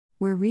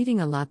We're reading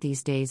a lot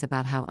these days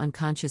about how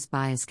unconscious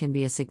bias can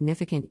be a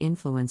significant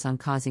influence on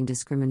causing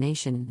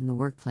discrimination in the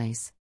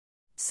workplace.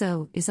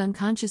 So, is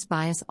unconscious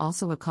bias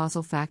also a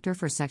causal factor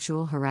for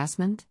sexual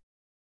harassment?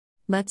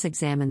 Let's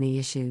examine the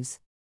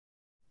issues.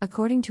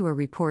 According to a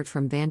report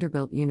from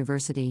Vanderbilt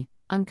University,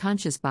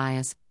 unconscious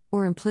bias,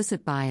 or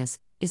implicit bias,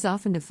 is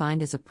often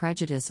defined as a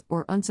prejudice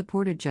or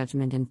unsupported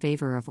judgment in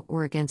favor of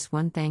or against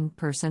one thing,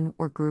 person,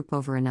 or group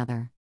over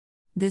another.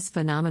 This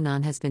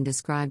phenomenon has been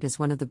described as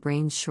one of the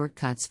brain's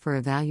shortcuts for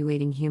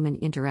evaluating human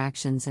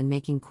interactions and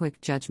making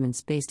quick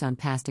judgments based on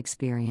past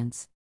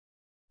experience.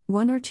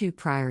 One or two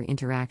prior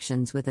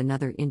interactions with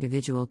another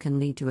individual can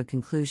lead to a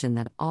conclusion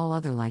that all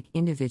other like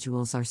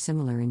individuals are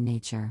similar in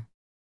nature.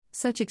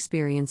 Such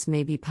experience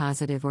may be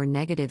positive or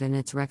negative, and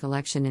its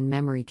recollection and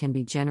memory can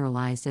be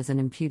generalized as an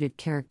imputed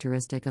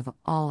characteristic of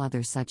all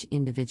other such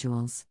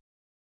individuals.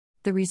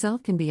 The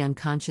result can be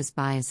unconscious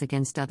bias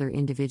against other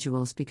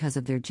individuals because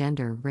of their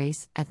gender,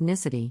 race,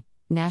 ethnicity,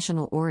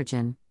 national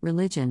origin,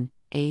 religion,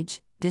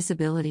 age,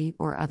 disability,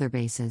 or other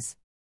bases.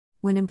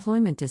 When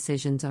employment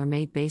decisions are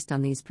made based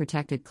on these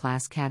protected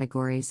class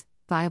categories,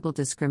 viable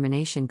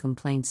discrimination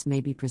complaints may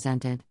be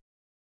presented.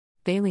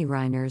 Bailey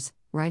Reiners,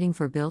 writing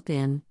for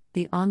Built-In,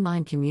 the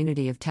online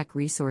community of tech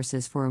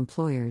resources for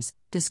employers,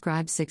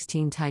 describes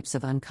 16 types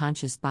of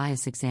unconscious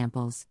bias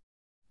examples.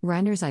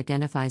 Reiners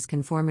identifies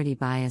conformity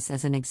bias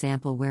as an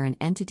example where an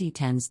entity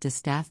tends to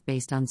staff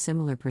based on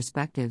similar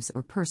perspectives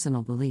or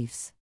personal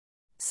beliefs.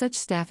 Such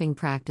staffing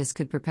practice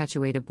could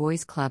perpetuate a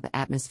boys' club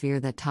atmosphere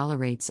that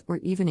tolerates or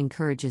even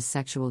encourages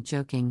sexual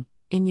joking,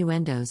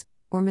 innuendos,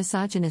 or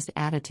misogynist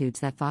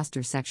attitudes that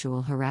foster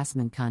sexual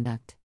harassment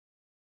conduct.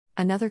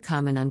 Another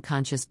common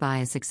unconscious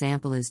bias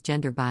example is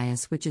gender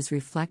bias, which is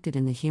reflected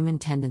in the human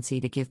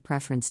tendency to give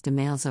preference to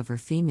males over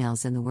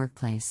females in the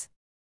workplace.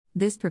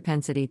 This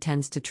propensity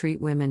tends to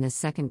treat women as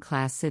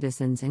second-class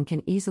citizens and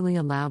can easily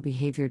allow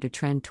behavior to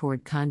trend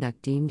toward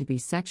conduct deemed to be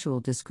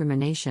sexual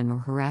discrimination or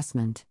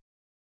harassment.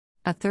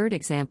 A third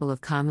example of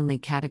commonly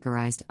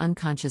categorized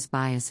unconscious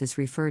bias is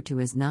referred to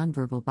as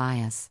nonverbal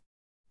bias.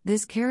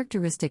 This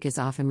characteristic is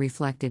often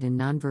reflected in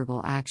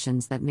nonverbal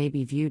actions that may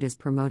be viewed as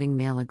promoting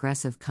male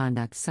aggressive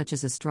conduct, such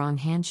as a strong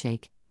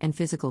handshake, and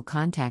physical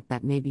contact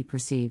that may be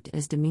perceived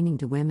as demeaning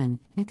to women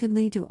and could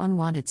lead to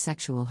unwanted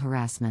sexual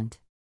harassment.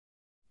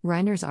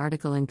 Reiner's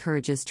article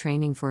encourages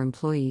training for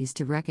employees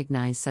to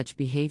recognize such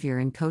behavior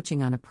and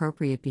coaching on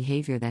appropriate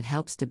behavior that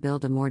helps to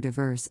build a more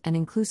diverse and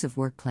inclusive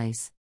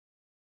workplace.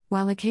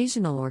 While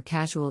occasional or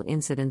casual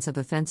incidents of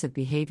offensive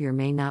behavior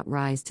may not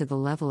rise to the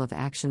level of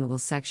actionable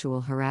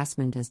sexual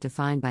harassment as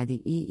defined by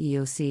the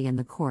EEOC and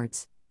the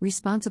courts,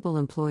 responsible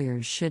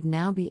employers should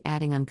now be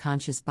adding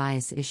unconscious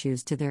bias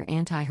issues to their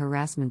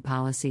anti-harassment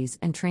policies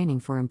and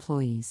training for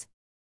employees.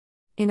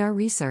 In our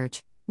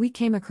research, we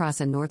came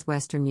across a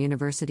Northwestern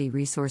University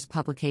resource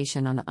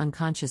publication on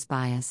unconscious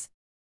bias.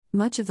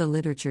 Much of the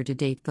literature to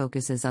date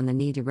focuses on the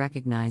need to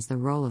recognize the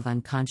role of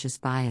unconscious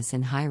bias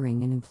in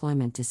hiring and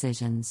employment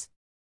decisions.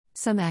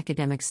 Some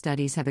academic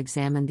studies have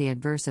examined the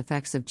adverse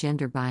effects of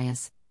gender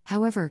bias.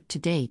 However, to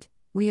date,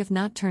 we have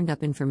not turned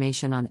up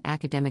information on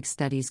academic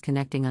studies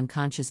connecting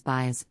unconscious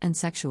bias and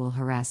sexual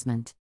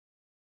harassment.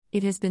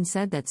 It has been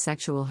said that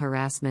sexual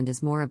harassment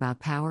is more about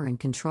power and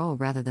control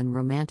rather than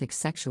romantic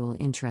sexual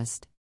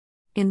interest.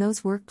 In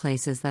those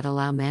workplaces that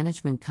allow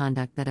management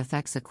conduct that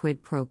affects a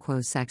quid pro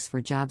quo sex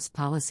for jobs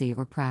policy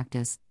or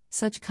practice,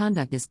 such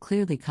conduct is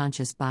clearly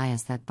conscious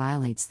bias that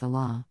violates the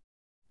law.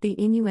 The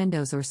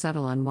innuendos or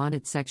subtle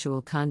unwanted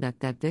sexual conduct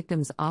that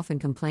victims often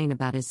complain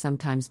about is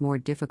sometimes more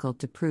difficult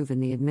to prove in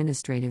the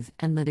administrative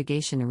and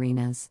litigation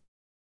arenas.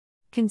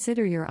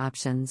 Consider your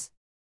options.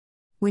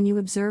 When you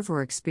observe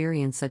or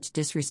experience such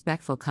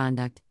disrespectful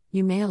conduct,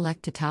 you may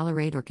elect to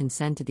tolerate or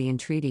consent to the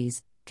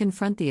entreaties,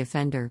 confront the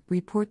offender,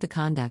 report the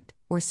conduct,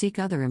 or seek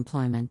other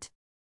employment.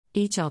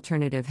 Each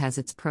alternative has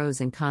its pros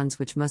and cons,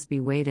 which must be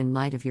weighed in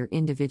light of your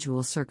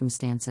individual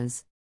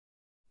circumstances.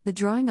 The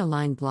Drawing a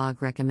Line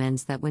blog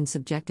recommends that when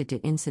subjected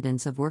to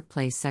incidents of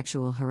workplace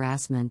sexual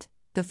harassment,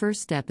 the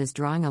first step is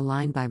drawing a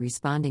line by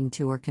responding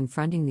to or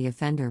confronting the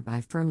offender by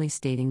firmly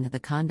stating that the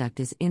conduct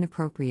is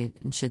inappropriate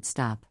and should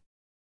stop.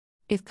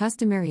 If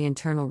customary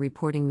internal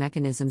reporting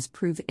mechanisms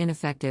prove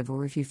ineffective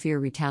or if you fear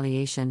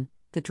retaliation,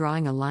 the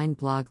Drawing a Line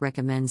blog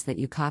recommends that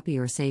you copy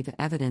or save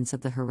evidence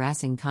of the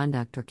harassing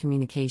conduct or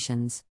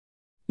communications.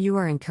 You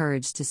are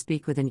encouraged to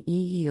speak with an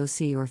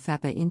EEOC or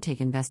FEPA intake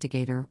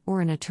investigator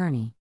or an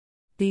attorney.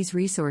 These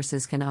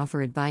resources can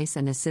offer advice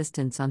and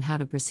assistance on how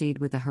to proceed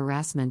with a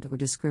harassment or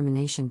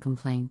discrimination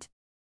complaint.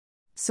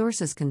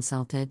 Sources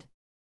consulted: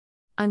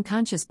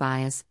 Unconscious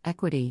Bias,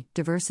 Equity,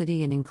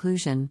 Diversity and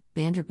Inclusion,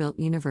 Vanderbilt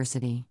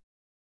University.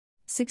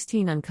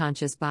 16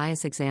 Unconscious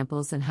Bias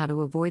Examples and How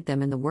to Avoid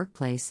Them in the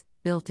Workplace,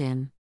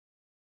 Built-In.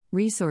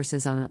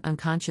 Resources on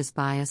Unconscious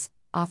Bias,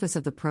 Office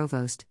of the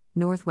Provost,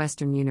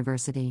 Northwestern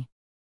University.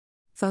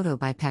 Photo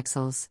by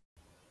Pexels.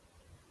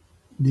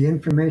 The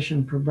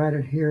information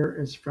provided here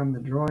is from the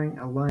Drawing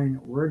a Line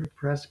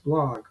WordPress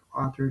blog,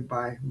 authored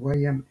by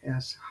William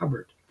S.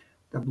 Hubbard.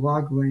 The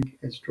blog link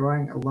is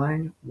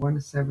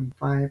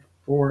drawingaline175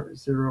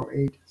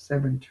 408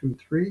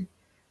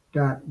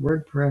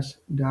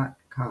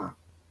 723.wordpress.com.